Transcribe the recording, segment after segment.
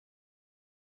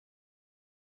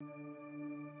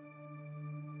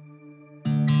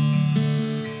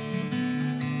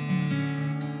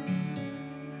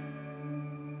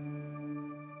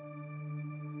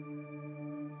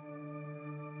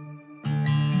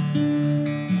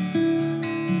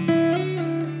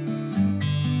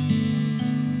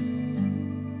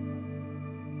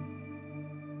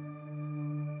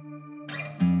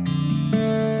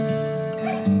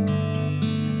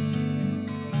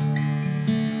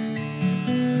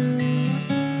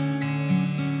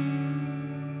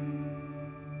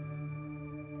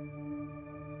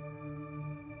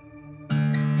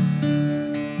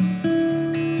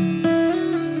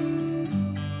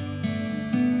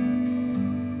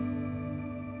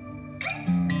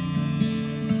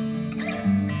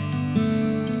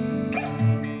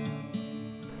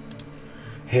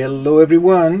Hello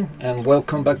everyone and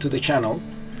welcome back to the channel.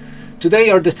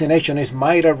 Today our destination is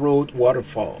Myra Rd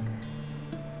Waterfall.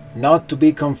 Not to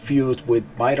be confused with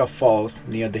Myra Falls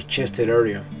near the Chester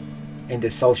area in the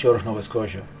south shore of Nova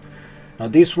Scotia. Now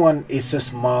this one is a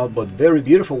small but very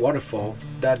beautiful waterfall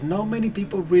that not many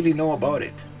people really know about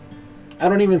it. I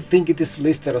don't even think it is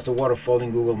listed as a waterfall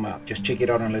in Google Maps. Just check it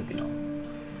out and let me know.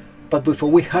 But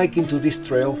before we hike into this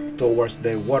trail towards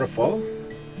the waterfall,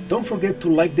 don't forget to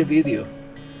like the video.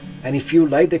 And if you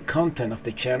like the content of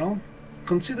the channel,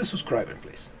 consider subscribing,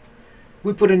 please.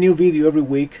 We put a new video every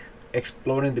week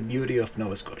exploring the beauty of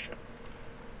Nova Scotia.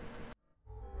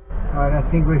 Alright, I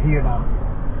think we're here now.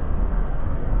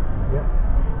 Yep.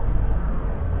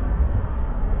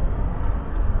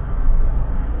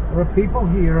 There are people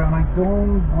here and I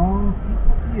don't want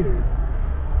people here.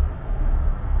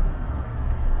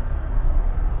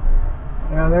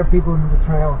 Yeah, there are people in the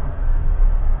trail.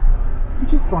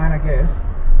 Which is fine, I guess.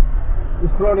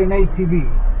 It's probably an ATV in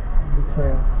the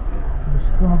trail. I'm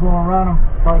just gonna go around and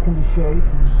park in the shade.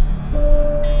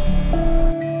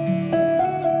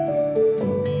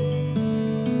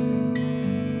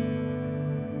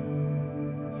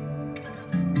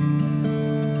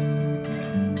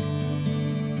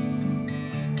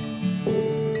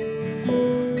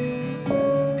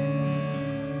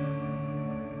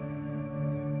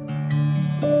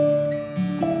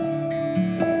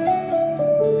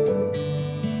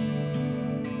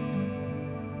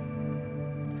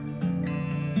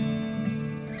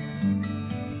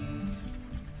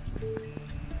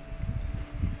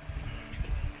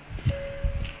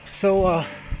 So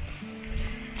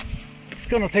it's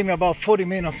gonna take me about 40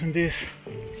 minutes in these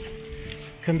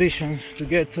conditions to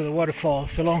get to the waterfall.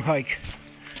 It's a long hike,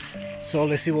 so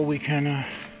let's see what we can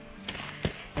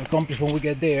accomplish when we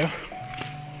get there.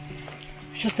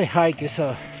 It's just a hike. It's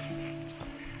a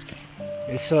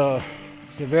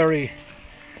very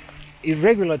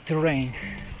irregular terrain,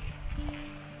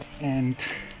 and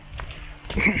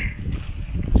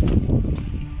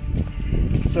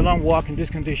it's a long walk in these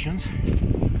conditions.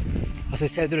 As I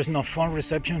said, there is no phone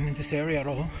reception in this area at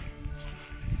all,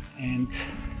 and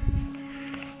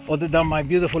other than my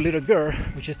beautiful little girl,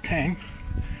 which is 10,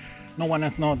 no one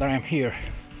else knows that I'm here.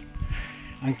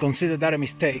 And consider that a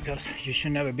mistake, because you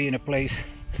should never be in a place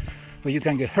where you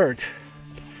can get hurt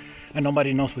and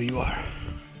nobody knows where you are.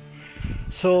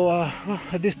 So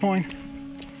at this point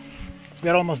we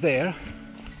are almost there.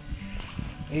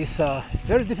 It's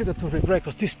very difficult to regret,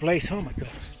 because this place, oh my god,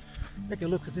 take a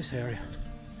look at this area.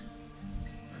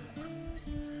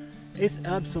 It's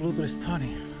absolutely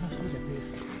stunning. Let's look at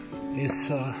this.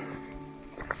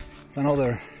 It's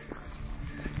another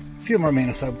few more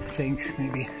minutes, I think,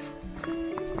 maybe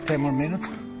 10 more minutes.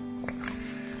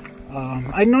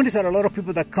 I noticed that a lot of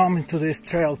people that come into this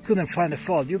trail couldn't find the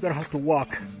fall. You're gonna have to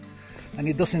walk, and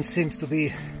it doesn't seem to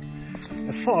be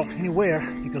a fall anywhere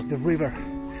because the river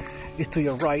is to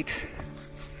your right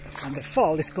and the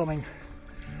fall is coming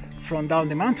from down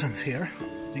the mountains here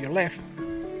to your left.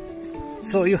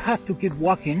 So you have to keep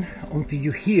walking until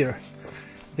you hear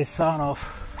the sound of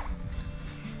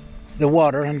the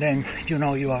water, and then you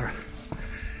know you are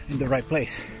in the right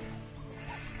place.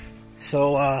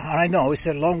 So I know it's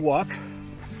a long walk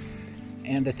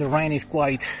and the terrain is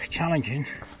quite challenging.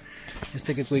 Just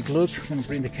take a quick look. I'm going to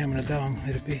bring the camera down a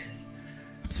little bit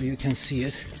so you can see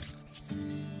it.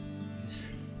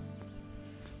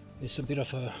 It's a bit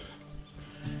of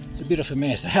a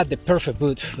mess. I had the perfect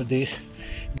boots for this.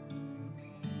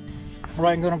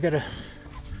 Alright, I'm gonna get a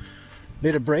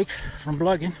little break from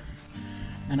vlogging,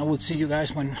 and I will see you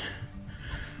guys when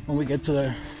we get to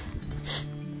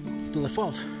the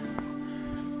falls.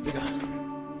 Here we go.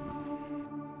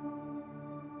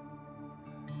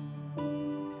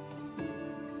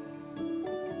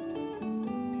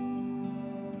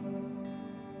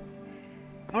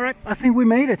 Alright, I think we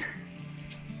made it.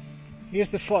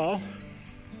 Here's the fall.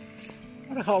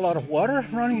 Not a whole lot of water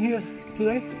running here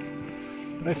today,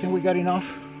 but I think we got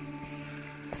enough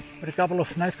with a couple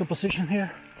of nice compositions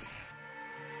here.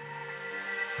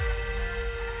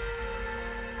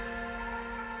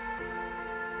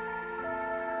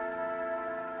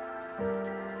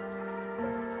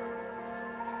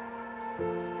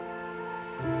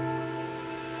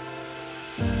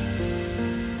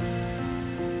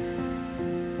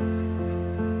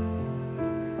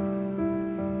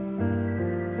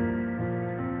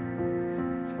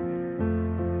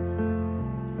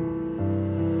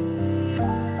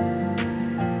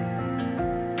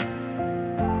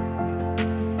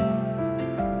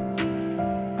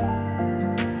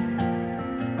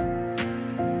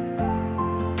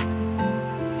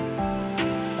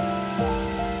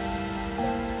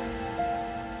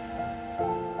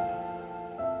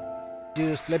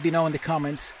 just let me know in the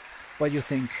comments what you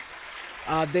think.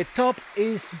 The top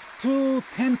is too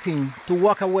tempting to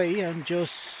walk away and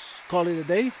just call it a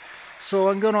day, so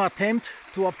I'm going to attempt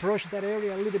to approach that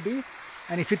area a little bit,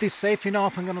 and if it is safe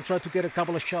enough, I'm going to try to get a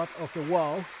couple of shots of the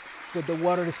wall that the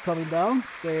water is coming down,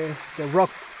 the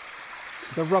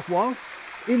rock wall.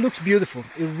 It looks beautiful.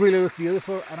 It really looks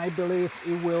beautiful, and I believe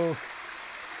it will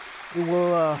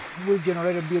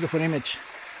generate a beautiful image.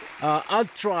 I'll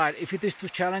try it. If it is too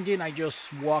challenging, I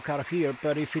just walk out of here.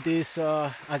 But if it is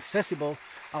accessible,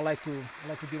 I like to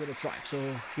give it a try. So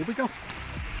here we go.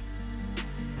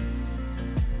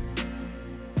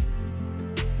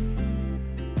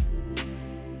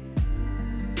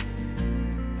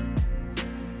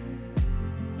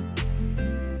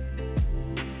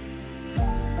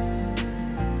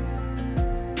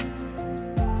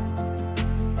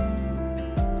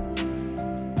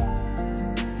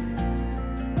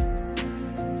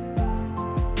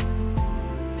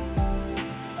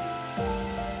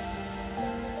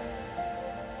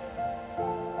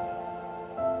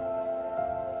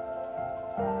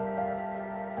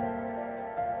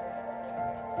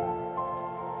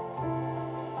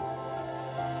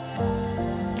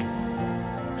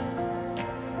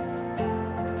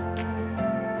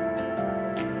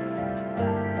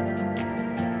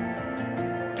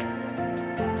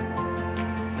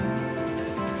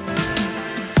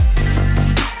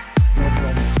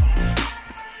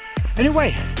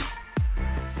 Anyway,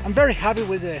 I'm very happy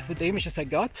with the images I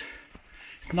got.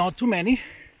 It's not too many.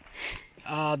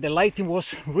 The lighting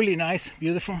was really nice,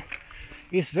 beautiful.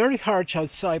 It's very harsh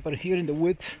outside, but here in the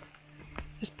woods,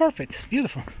 it's perfect. It's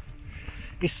beautiful.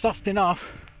 It's soft enough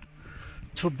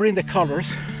to bring the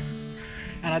colors,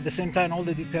 and at the same time all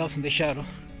the details in the shadow.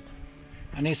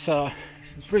 And it's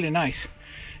really nice.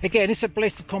 Again, it's a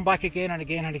place to come back again and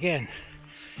again and again.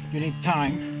 You need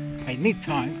time. I need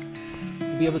time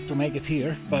to be able to make it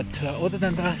here, but other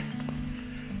than that,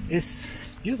 it's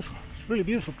beautiful. It's a really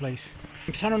beautiful place.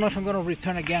 I don't know if I'm going to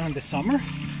return again in the summer.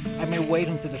 I may wait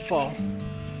until the fall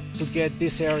to get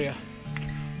this area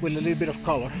with a little bit of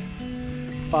color,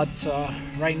 but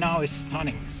right now it's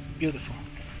stunning. It's beautiful,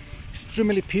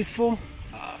 extremely peaceful.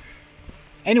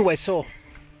 Anyway, so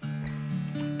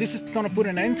this is going to put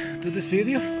an end to this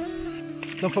video.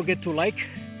 Don't forget to like,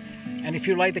 and if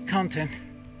you like the content,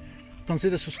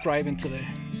 consider subscribing to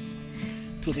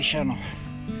the channel.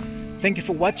 Thank you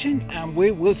for watching, and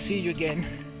we will see you again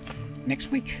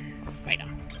next week.